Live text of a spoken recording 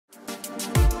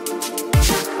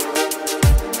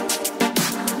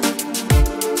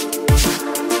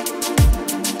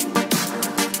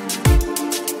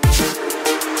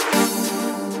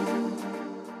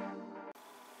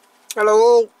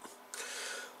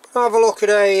I'll have a look at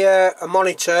a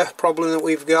monitor problem that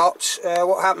we've got.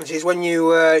 What happens is when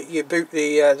you boot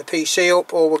the PC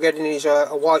up, all we're getting is a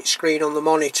white screen on the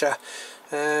monitor.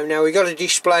 Now we got a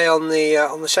display on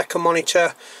the second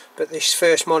monitor, but this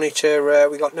first monitor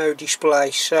we got no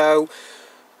display. So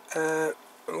I'm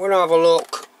going to have a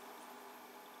look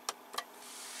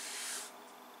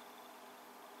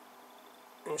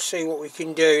and see what we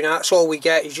can do. Now that's all we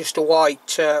get is just a white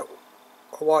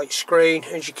screen.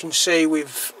 As you can see,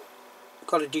 we've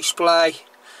got a display,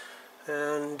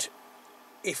 and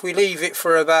if we leave it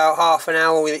for about half an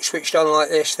hour with it switched on like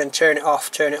this, then turn it off,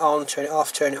 turn it on, turn it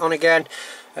off, turn it on again,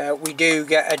 we do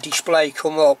get a display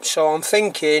come up. So I'm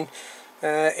thinking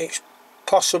it's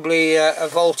possibly a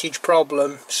voltage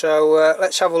problem. So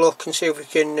let's have a look and see if we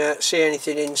can see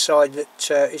anything inside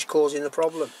that is causing the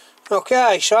problem.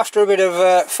 Okay, so after a bit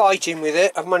of fighting with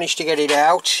it, I've managed to get it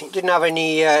out. It didn't have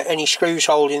any screws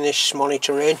holding this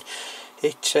monitor in.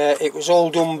 It was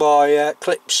all done by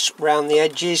clips around the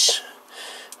edges,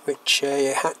 which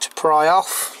you had to pry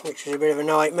off, which was a bit of a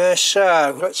nightmare.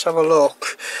 So let's have a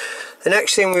look. The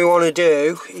next thing we want to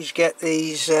do is get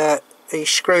these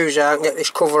screws out and get this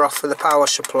cover off for the power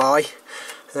supply,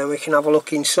 and then we can have a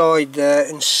look inside there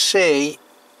and see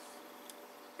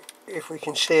if we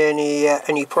can see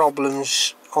any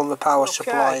problems on the power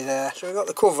supply there. So we've got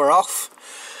the cover off,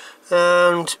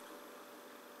 and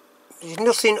there's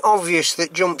nothing obvious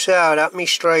that jumps out at me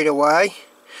straight away.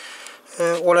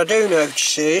 What I do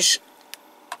notice is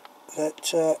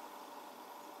that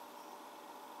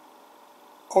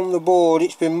on the board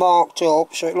it's been marked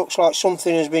up, so it looks like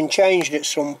something has been changed at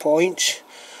some point.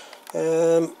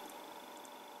 I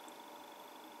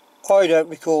don't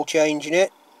recall changing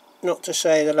it, not to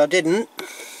say that I didn't,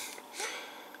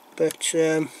 but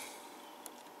that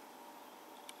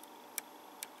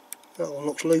one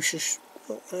looks loose as...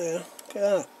 Oh, yeah, look at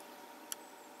that.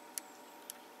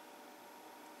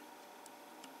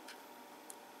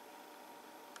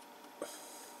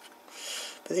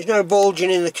 But there's no bulging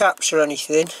in the caps or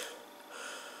anything.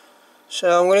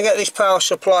 So I'm going to get this power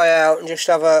supply out and just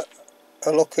have a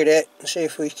look at it and see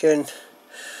if we can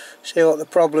see what the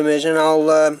problem is, and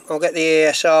I'll get the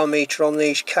ESR meter on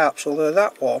these caps, although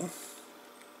that one,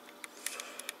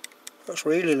 that's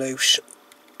really loose.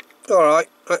 Alright,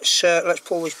 let's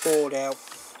pull this board out.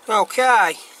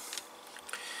 Okay,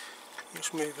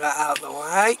 let's move that out of the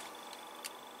way.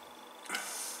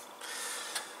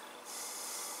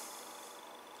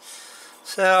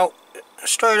 So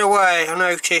straight away I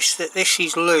noticed that this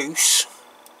is loose,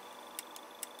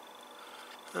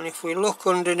 and if we look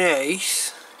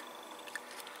underneath,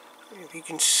 if you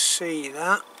can see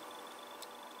that,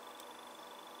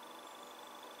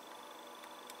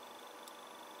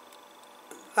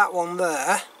 that one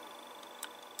there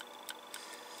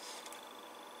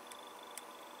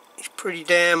is pretty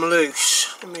damn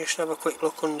loose. Let me just have a quick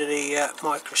look under the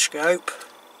microscope.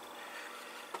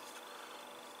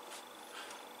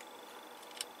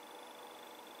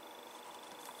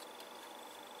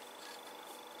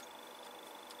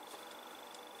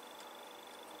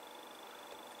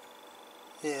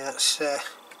 Yeah, that's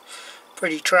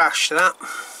pretty trash, that.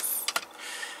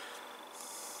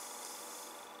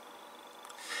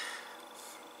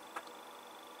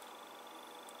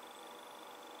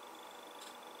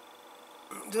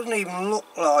 It doesn't even look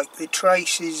like the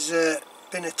trace has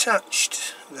been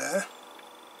attached there,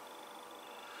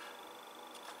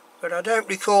 but I don't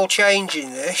recall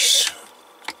changing this.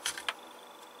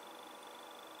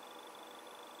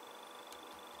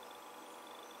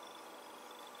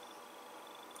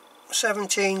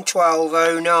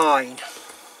 (17/12/09).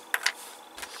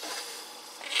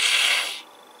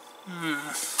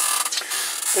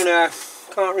 You know,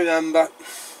 can't remember.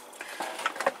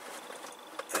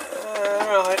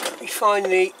 Right, let me find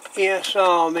the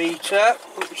ESR meter,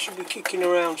 which should be kicking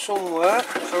around somewhere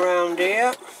around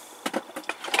here.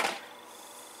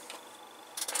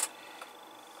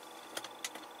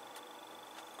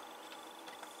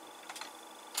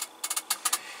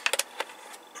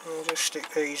 I'll just stick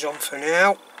these on for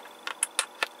now.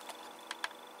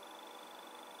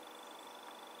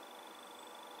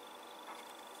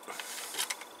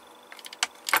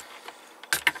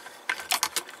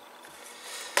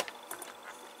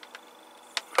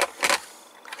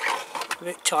 A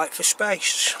bit tight for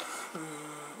space.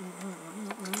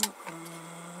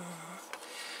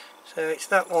 So it's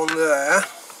that one there.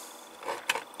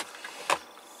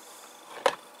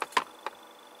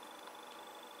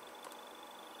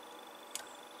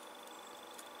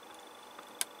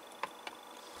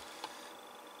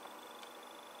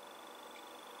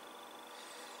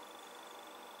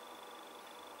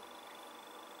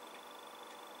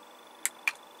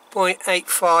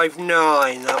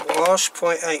 0.859 that was,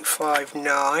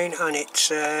 0.859, and it's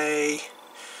a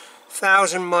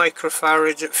 1000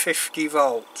 microfarads at 50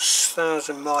 volts,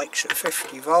 1000 mics at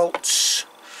 50 volts,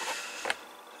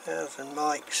 1000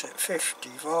 mics at 50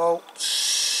 volts,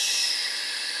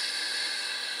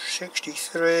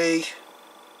 63,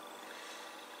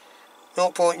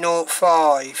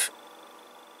 0.05,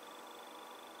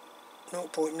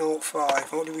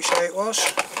 0.05, what did we say it was?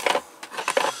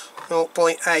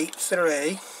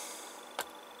 0.83,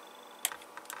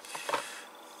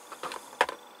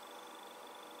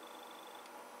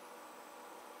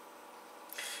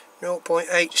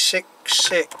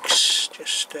 0.866,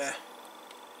 just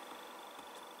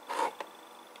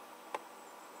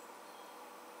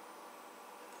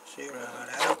zero that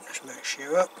out, just make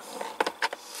sure.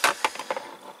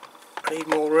 I need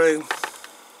more room.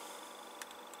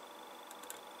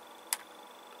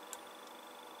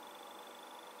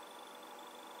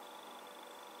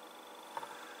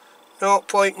 Zero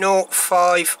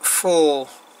 0.054.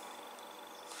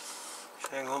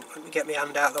 Hang on, let me get my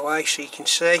hand out of the way so you can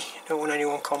see. Don't want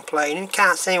anyone complaining.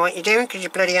 Can't see what you're doing because your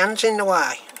bloody hand's in the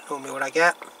way. Normally what I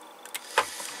get.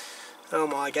 Oh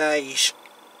my days.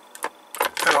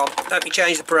 Hang on, let me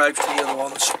change the probes to the other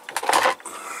ones.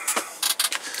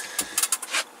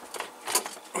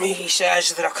 He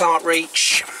says that I can't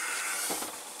reach.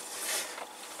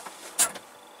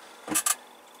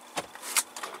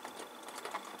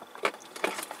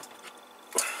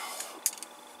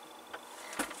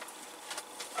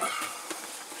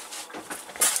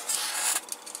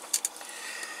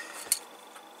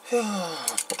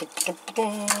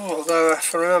 Although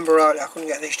if I remember rightly, I couldn't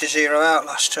get these to zero out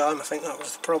last time. I think that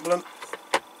was the problem.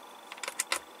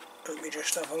 Let me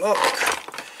just have a look.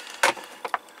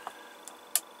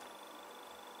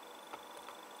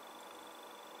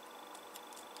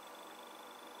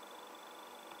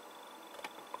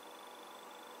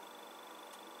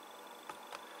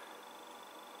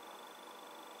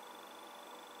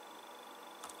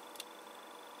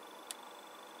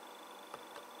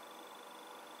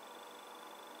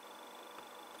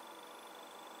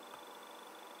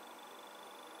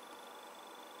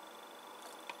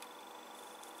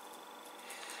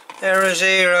 Error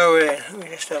 0 in. Let me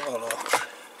just have a look.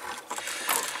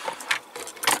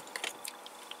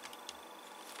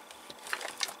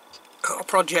 Got a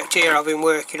project here I've been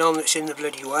working on that's in the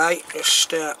bloody way.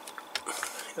 Just if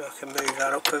I can move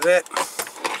that up a bit.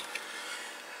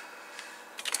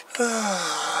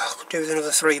 I could do with another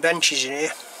 3 benches in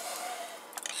here.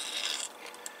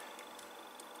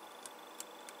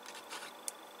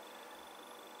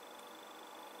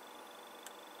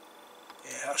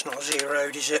 Yeah, that's not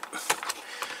zeroed, is it?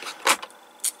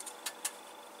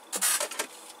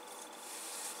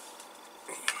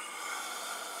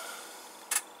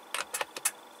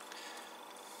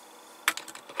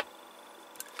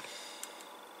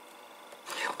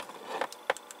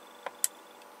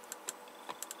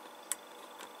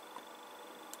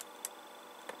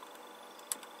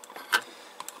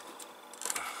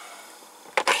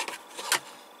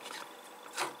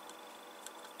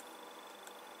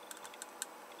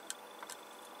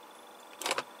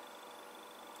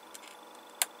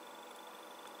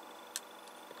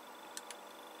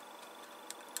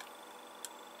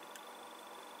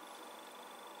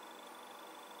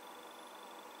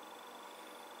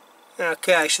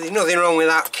 Okay, so there's nothing wrong with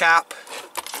that cap.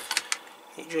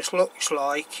 It just looks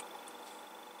like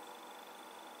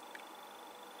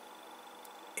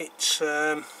it's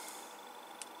not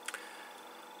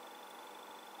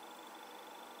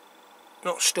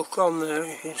stuck on there.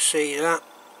 You can see that.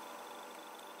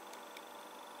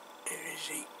 Where is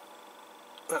he?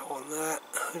 That one there.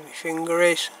 Where my finger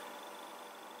is.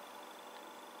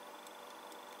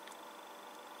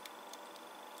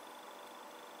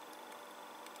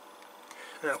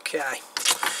 Okay,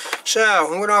 so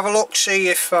I'm going to have a look, see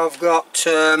if I've got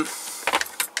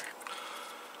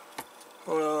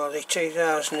what are they,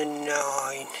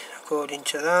 2009, according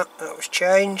to that was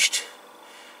changed.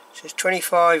 It says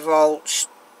 25 volts,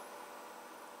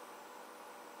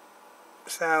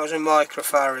 1000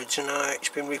 microfarads, and it's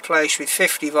been replaced with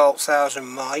 50 volt 1000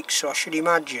 mics, so I should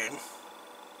imagine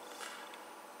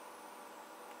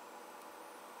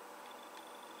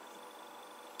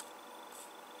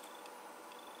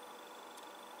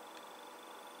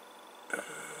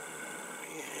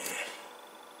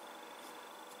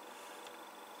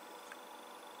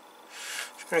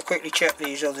I'm going to quickly check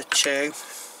these other two.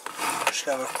 Just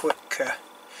have a quick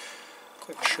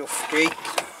shufty.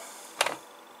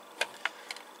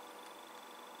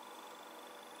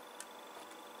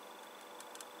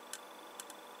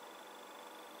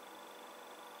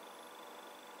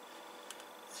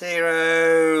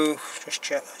 0, just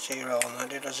check that 0 on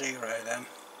that. Did I 0 them?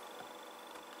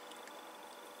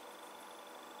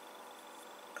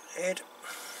 I did.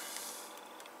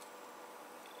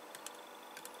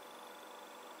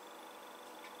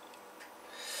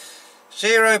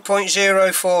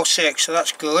 0.046, so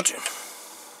that's good.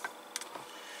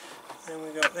 Then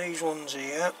we've got these ones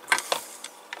here.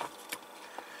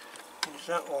 There's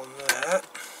that one there.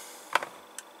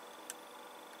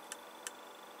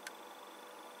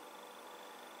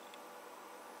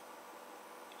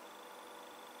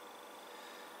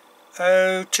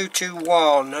 Oh,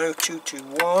 221,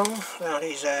 that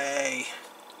is a,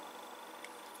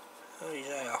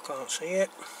 I can't see it.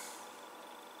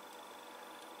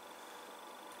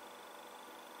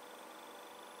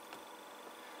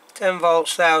 Ten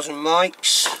volts, 1000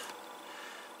 mics,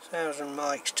 10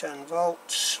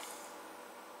 volts,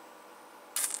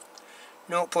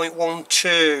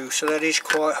 0.12, so that is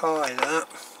quite high, that.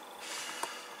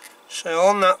 So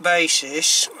on that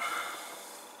basis,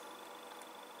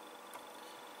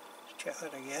 let's check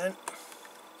that again.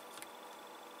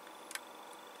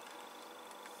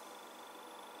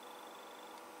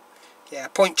 Yeah,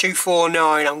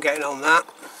 0.249 I'm getting on that.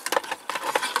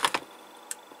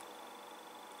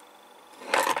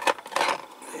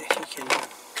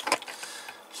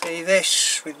 See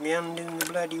this with my hand in the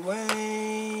bloody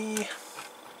way.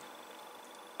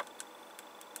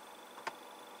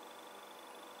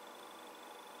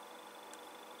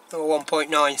 Oh,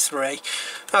 1.93.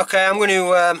 Okay, I'm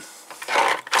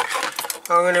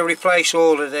going to replace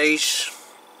all of these.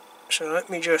 So let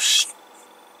me just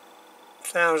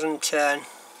 1010.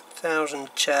 If I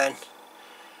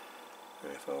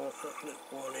what that little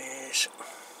one is.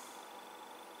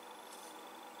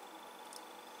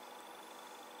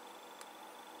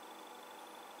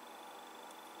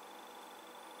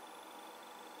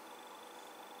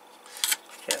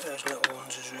 Get those little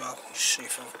ones as well. Let's see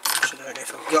if I don't know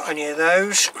if I've got any of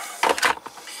those.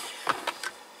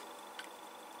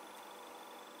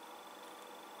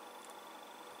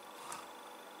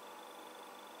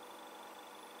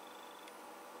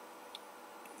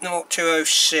 Not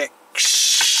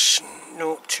 206,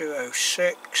 not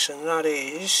 206, and that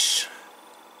is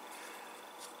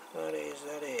what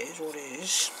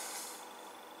is.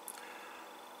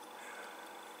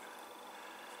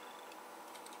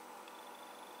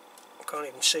 I can't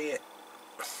even see it.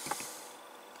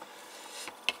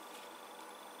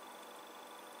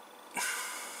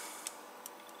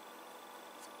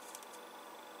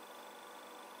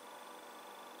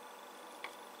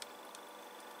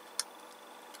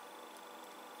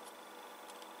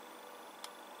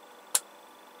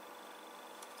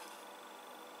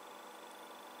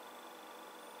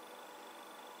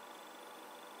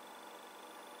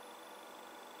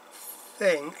 I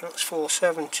think that's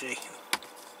 470.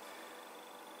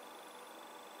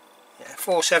 Yeah,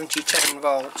 470 10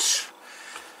 volts.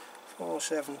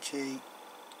 470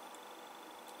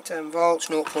 10 volts,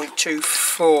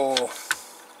 0.24.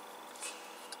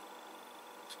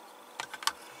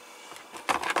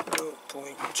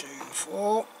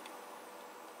 0.24.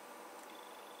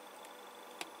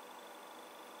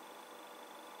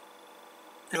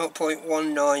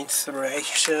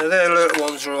 .193. So their little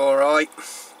ones are alright.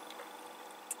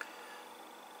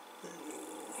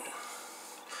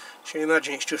 So you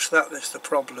imagine it's just that's the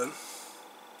problem.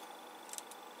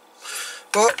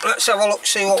 But let's have a look,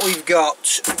 see what we've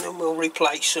got, and then we'll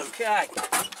replace them. Okay.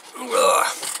 Let's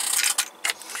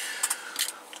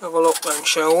have a look then,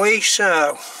 shall we? So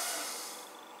I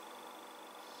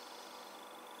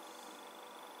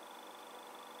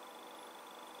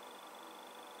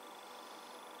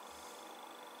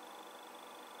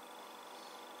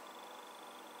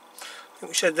think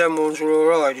we said them ones were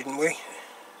alright, didn't we?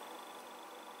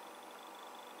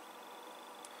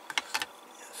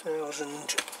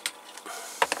 1000.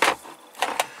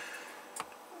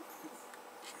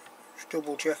 Just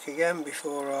double check again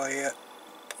before I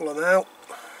pull them out.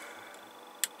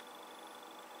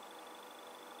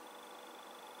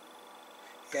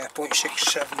 Yeah,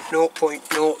 0.67,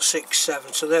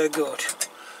 0.067, so they're good.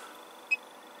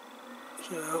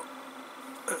 So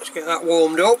let's get that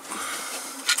warmed up,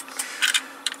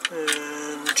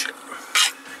 and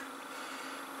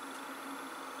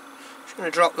I'm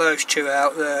going to drop those two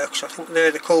out there because I think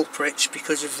they're the culprits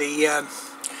because of the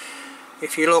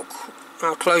if you look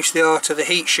how close they are to the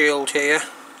heat shield here,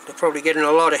 they're probably getting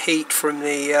a lot of heat from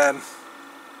the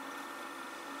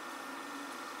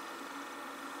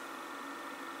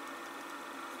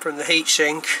heat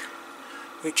sink,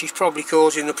 which is probably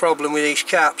causing the problem with these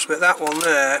caps. But that one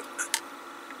there,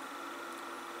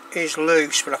 is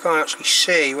loose, but I can't actually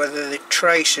see whether the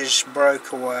traces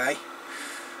broke away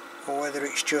or whether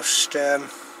it's just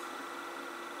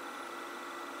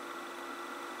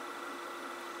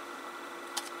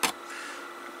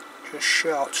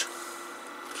shot.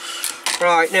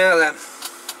 Right, now then,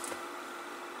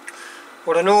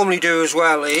 what I normally do as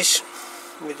well is,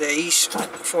 with these,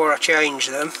 before I change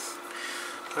them,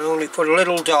 I normally put a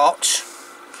little dot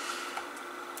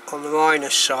on the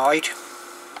minus side,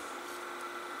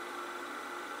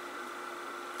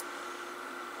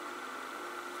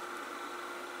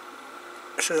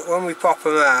 so that when we pop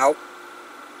them out,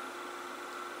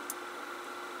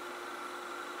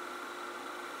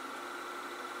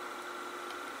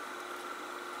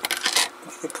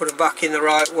 you put them back in the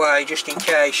right way, just in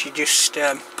case you just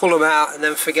pull them out and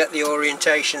then forget the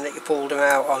orientation that you pulled them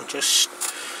out on. Just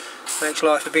makes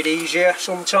life a bit easier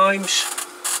sometimes.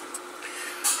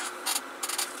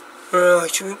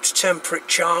 Right, up to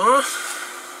temperature.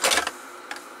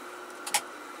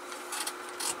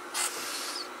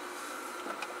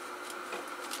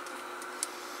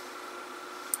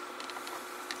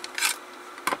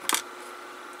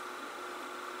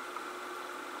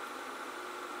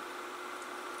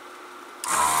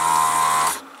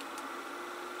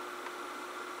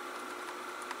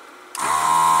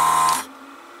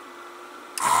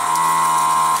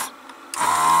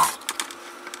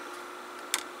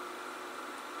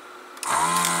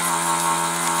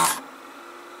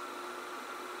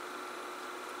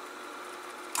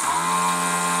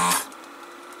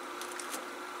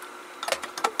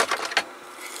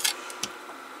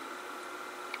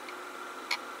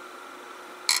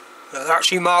 They're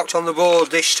actually marked on the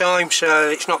board this time, so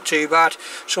it's not too bad.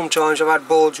 Sometimes I've had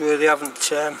boards where they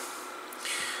haven't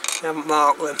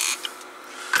marked them.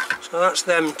 So that's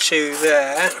them two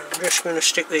there. I'm just going to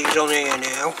stick these on here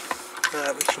now,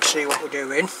 we can see what we're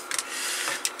doing.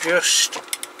 Just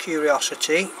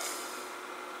curiosity.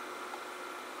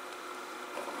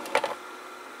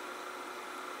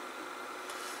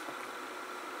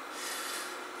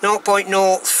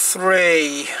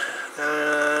 .03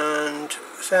 and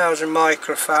 1000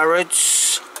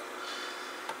 microfarads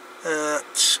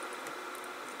at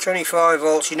 25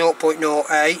 volts,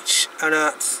 0.08, and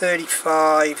at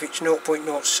 35 it's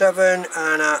 0.07,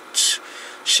 and at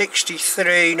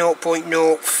 63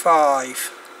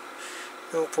 0.05,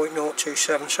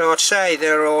 0.027. so I'd say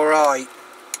they're alright,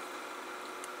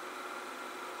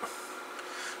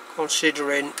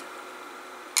 considering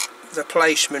the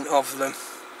placement of them.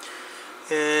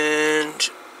 And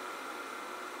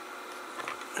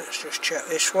let's just check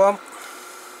this one.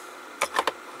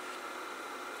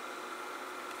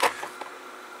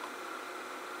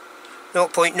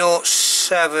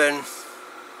 .07,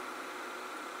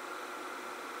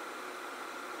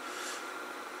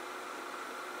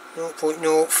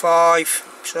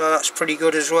 .05, so that's pretty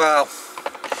good as well.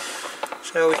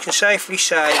 So we can safely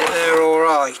say that they're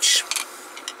alright.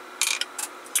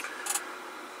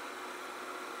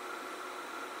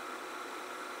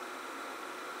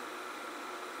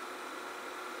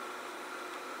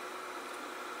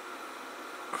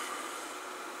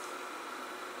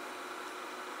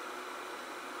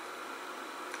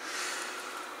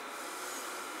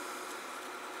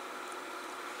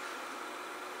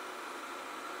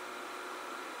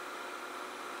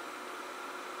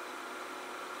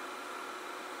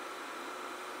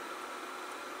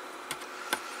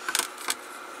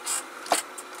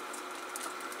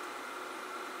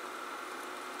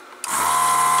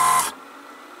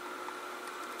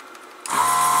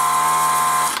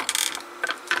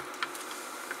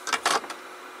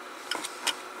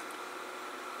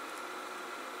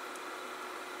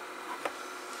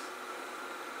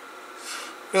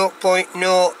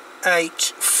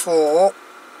 .084,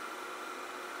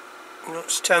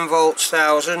 that's 10 volts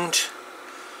 1000.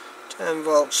 10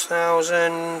 volts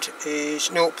 1000 is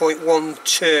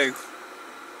 0.12,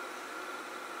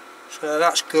 so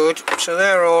that's good. So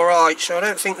they're alright, so I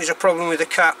don't think there's a problem with the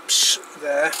caps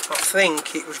there. I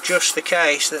think it was just the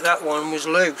case that that one was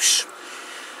loose,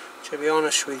 to be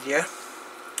honest with you.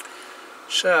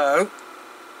 So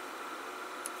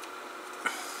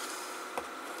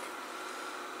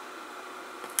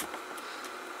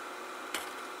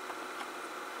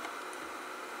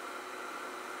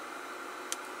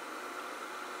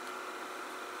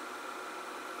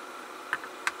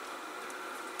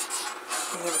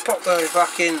I'm going to pop those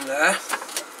back in there.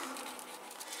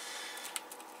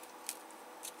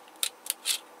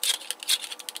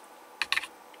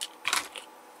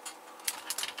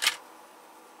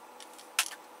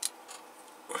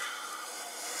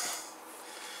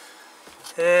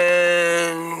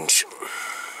 And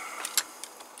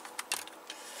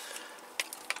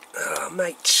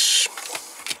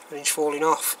Everything's falling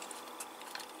off.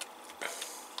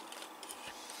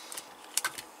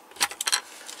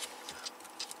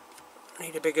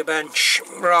 Need a bigger bench.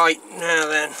 Right, now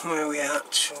then, where are we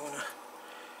at? So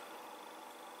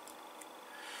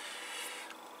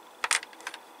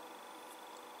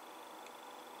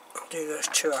I'll do those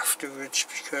two afterwards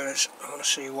because I want to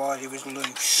see why they was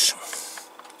loose.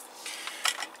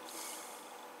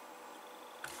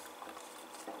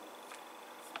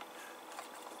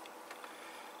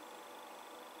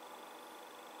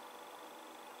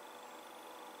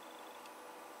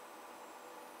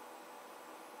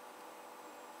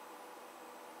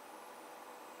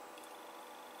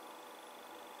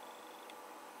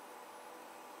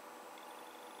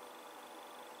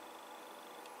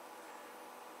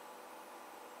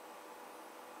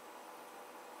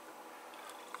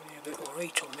 A bit more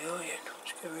heat on the iron.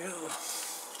 What's going on?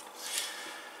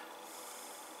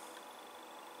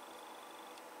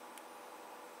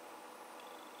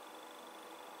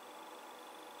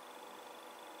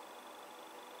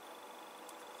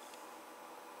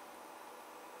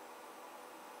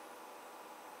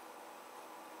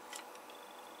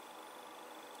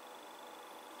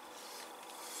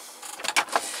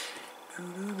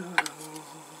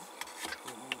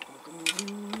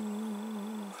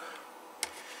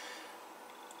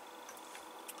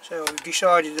 So we've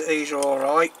decided that these are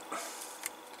alright.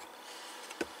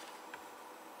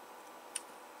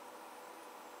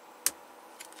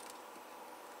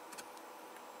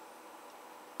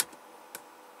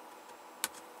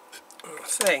 I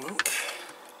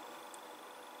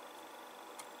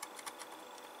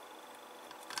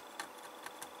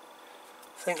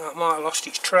think that might have lost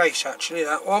its trace actually,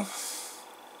 that one.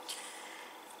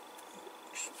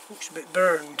 Looks a bit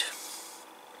burned.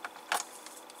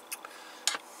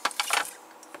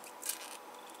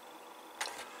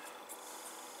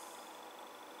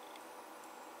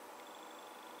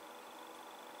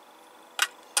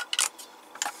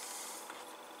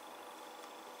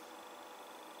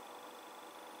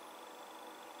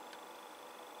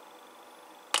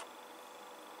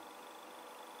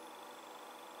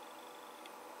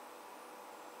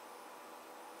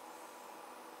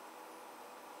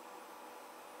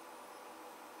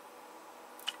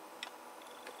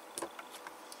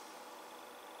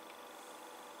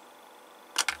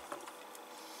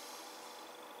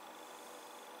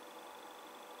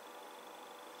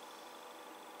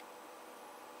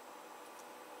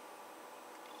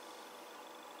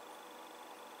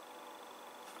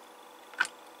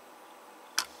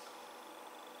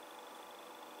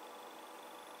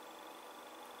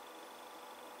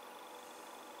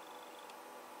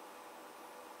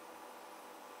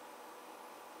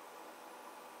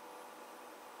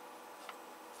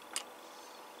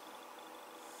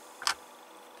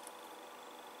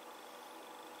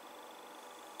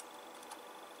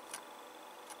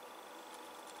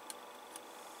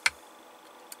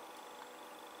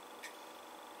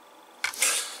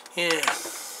 Yeah,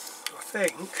 I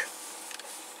think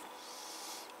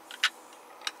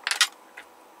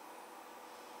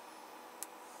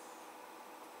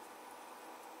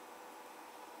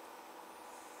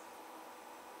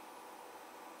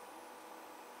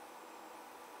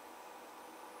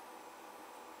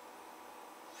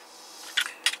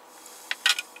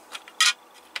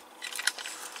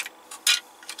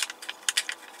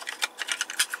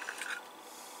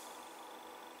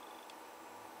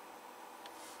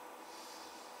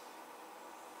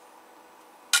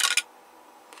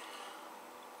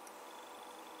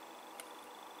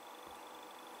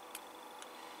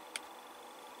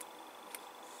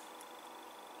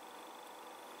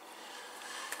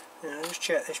I'll just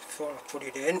check this before I put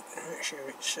it in, make sure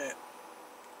it's a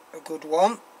good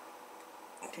one.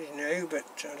 It is new, but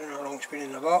I don't know how long it's been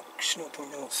in the box.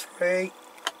 0.03,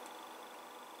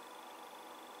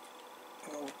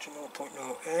 go to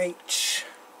 0.08,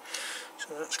 so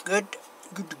that's good.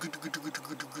 Good.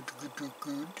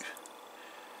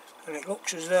 And it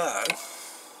looks as though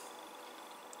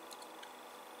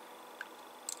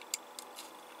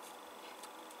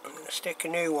I'm going to stick a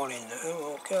new one in there.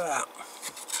 Look at that.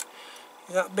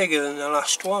 Is that bigger than the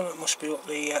last one? That must be what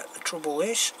the trouble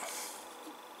is.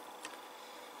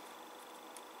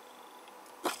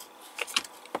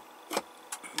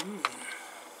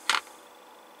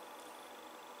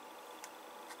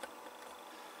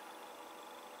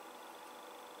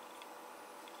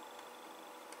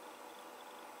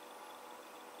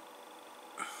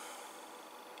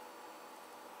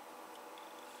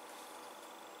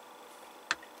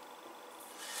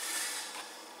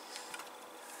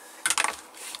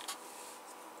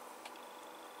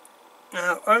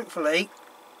 Now hopefully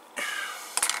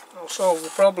I'll solve the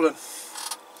problem.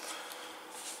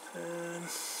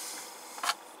 Let's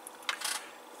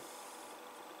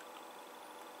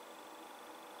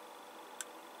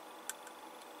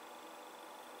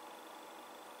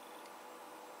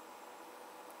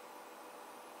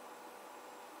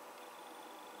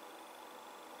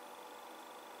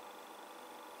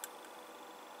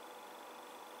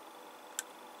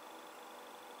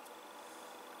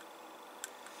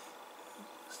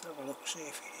have a look, see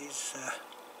if it is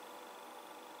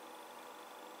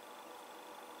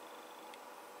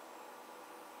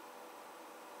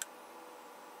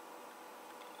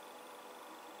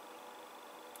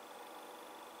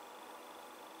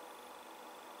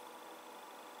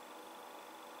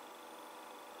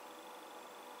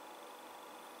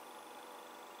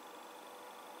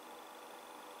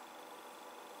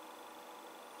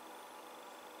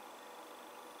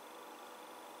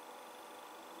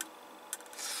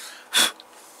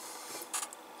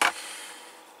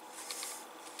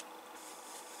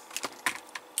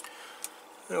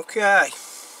okay.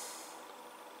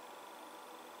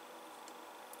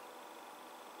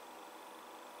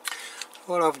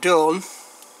 What I've done,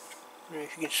 I don't know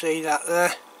if you can see that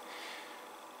there,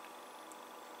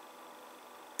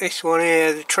 this one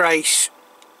here, the trace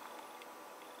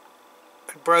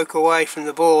had broke away from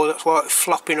the board, that's why it's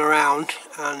flopping around,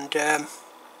 and I've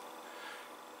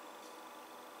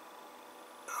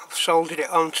soldered it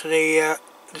onto the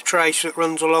trace that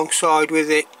runs alongside with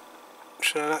it,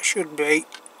 so that should be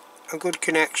a good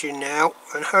connection now,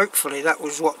 and hopefully that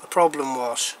was what the problem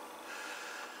was.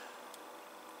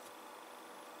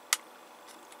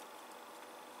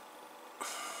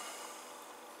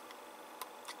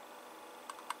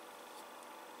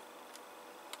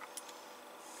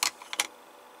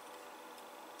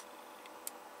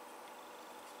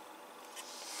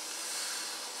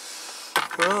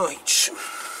 Right.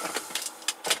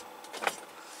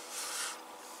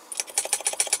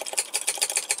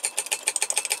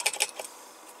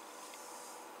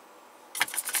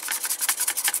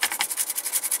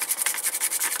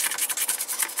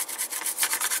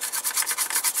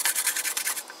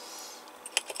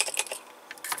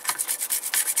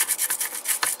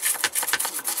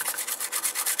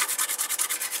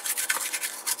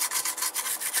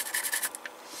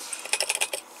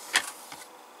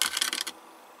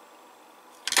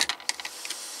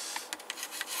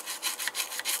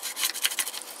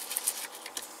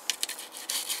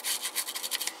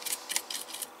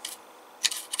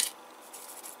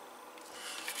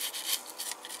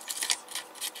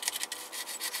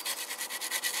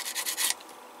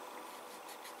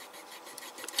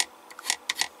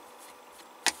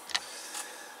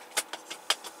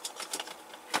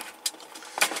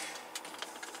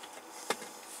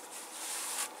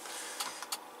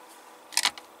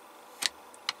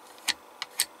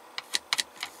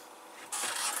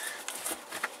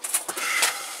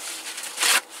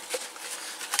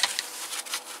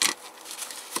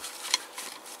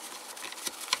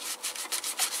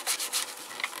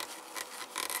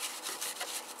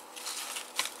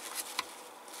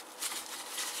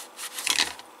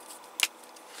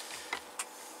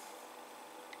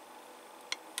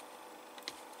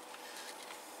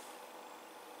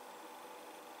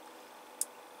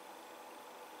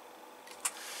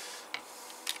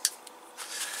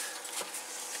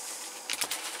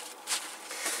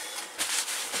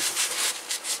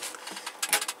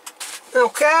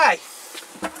 Okay,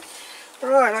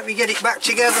 right, let me get it back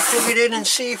together, plug it in and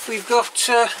see if we've got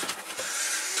a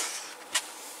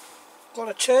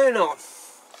turn on.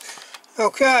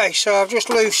 Okay, so I've just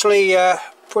loosely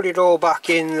put it all back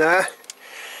in there,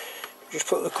 just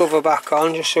put the cover back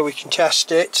on just so we can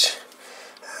test it.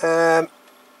 Now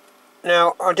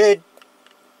I did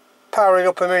power it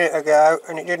up a minute ago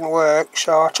and it didn't work,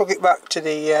 so I took it back to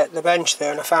the bench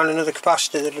there and I found another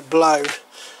capacitor that had blown.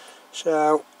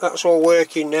 So that's all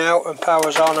working now and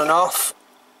power's on and off.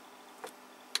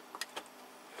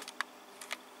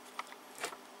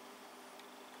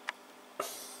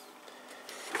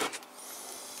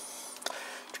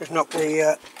 Just knock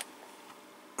the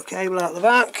cable out the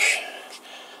back.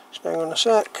 Just hang on a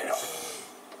sec.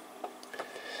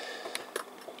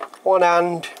 One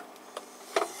hand.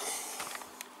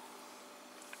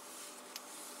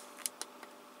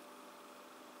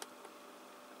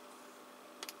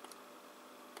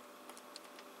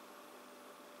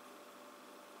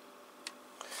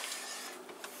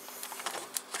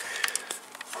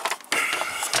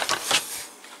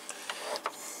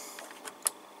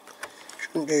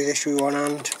 Shouldn't do this with one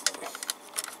hand.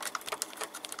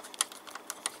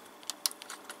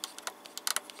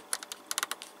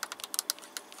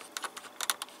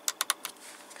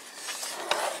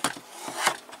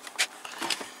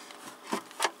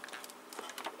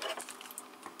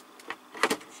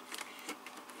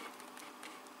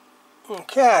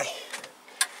 Okay,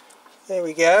 there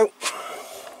we go.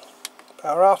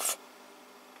 Power off,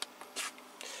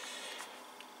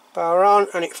 power on,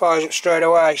 and it fires up straight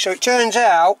away. So it turns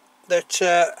out that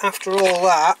after all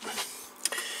that,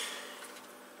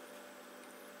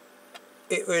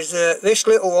 it was this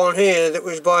little one here that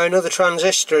was by another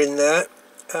transistor in there,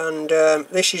 and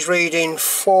this is reading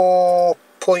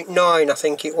 4.9 I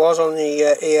think it was on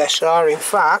the ESR. In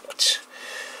fact,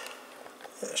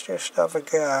 let's just have a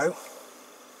go.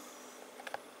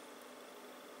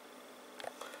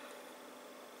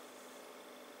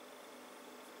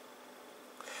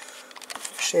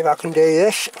 See if I can do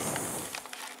this.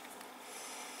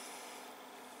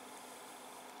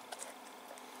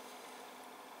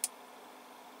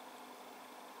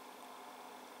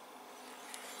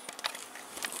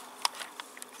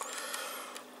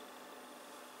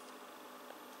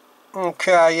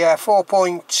 Okay, yeah,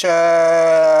 4.19,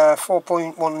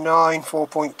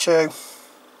 4.2,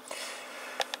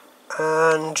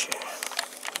 and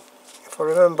if I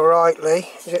remember rightly,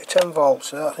 is it 10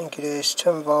 volts? I think it is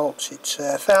 10 volts. It's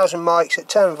 1000 mics at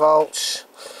 10 volts.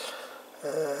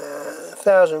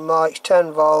 1000 mics,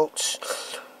 10 volts.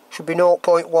 Should be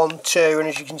 0.12, and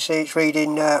as you can see, it's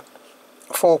reading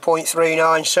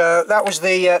 4.39. So that was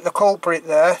the culprit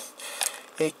there.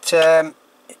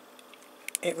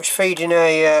 It was feeding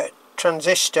a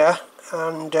transistor,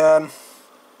 and that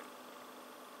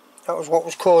was what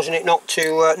was causing it not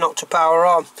to power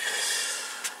on.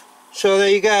 So there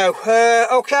you go.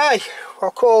 Okay,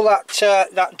 I'll call that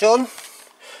done.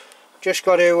 Just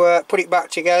got to put it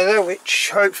back together,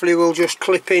 which hopefully will just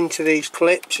clip into these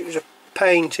clips. It was a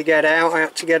pain to get out. I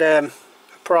had to get a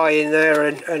pry in there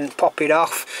and pop it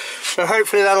off. So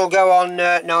hopefully that'll go on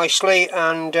nicely,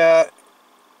 and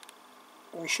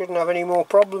we shouldn't have any more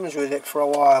problems with it for a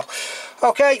while.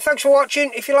 Okay, thanks for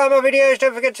watching. If you like my videos,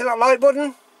 don't forget to hit that like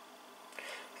button,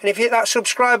 and if you hit that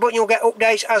subscribe button, you'll get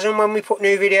updates as and when we put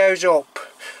new videos up.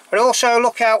 And also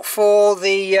look out for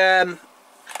the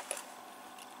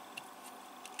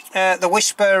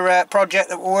Whisper project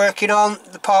that we're working on.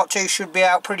 The part 2 should be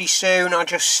out pretty soon. I've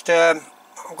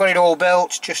got it all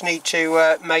built, just need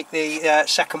to make the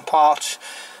second part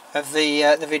of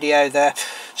the video there.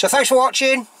 So thanks for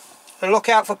watching, and look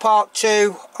out for part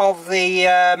 2 of the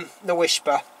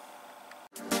Whisper.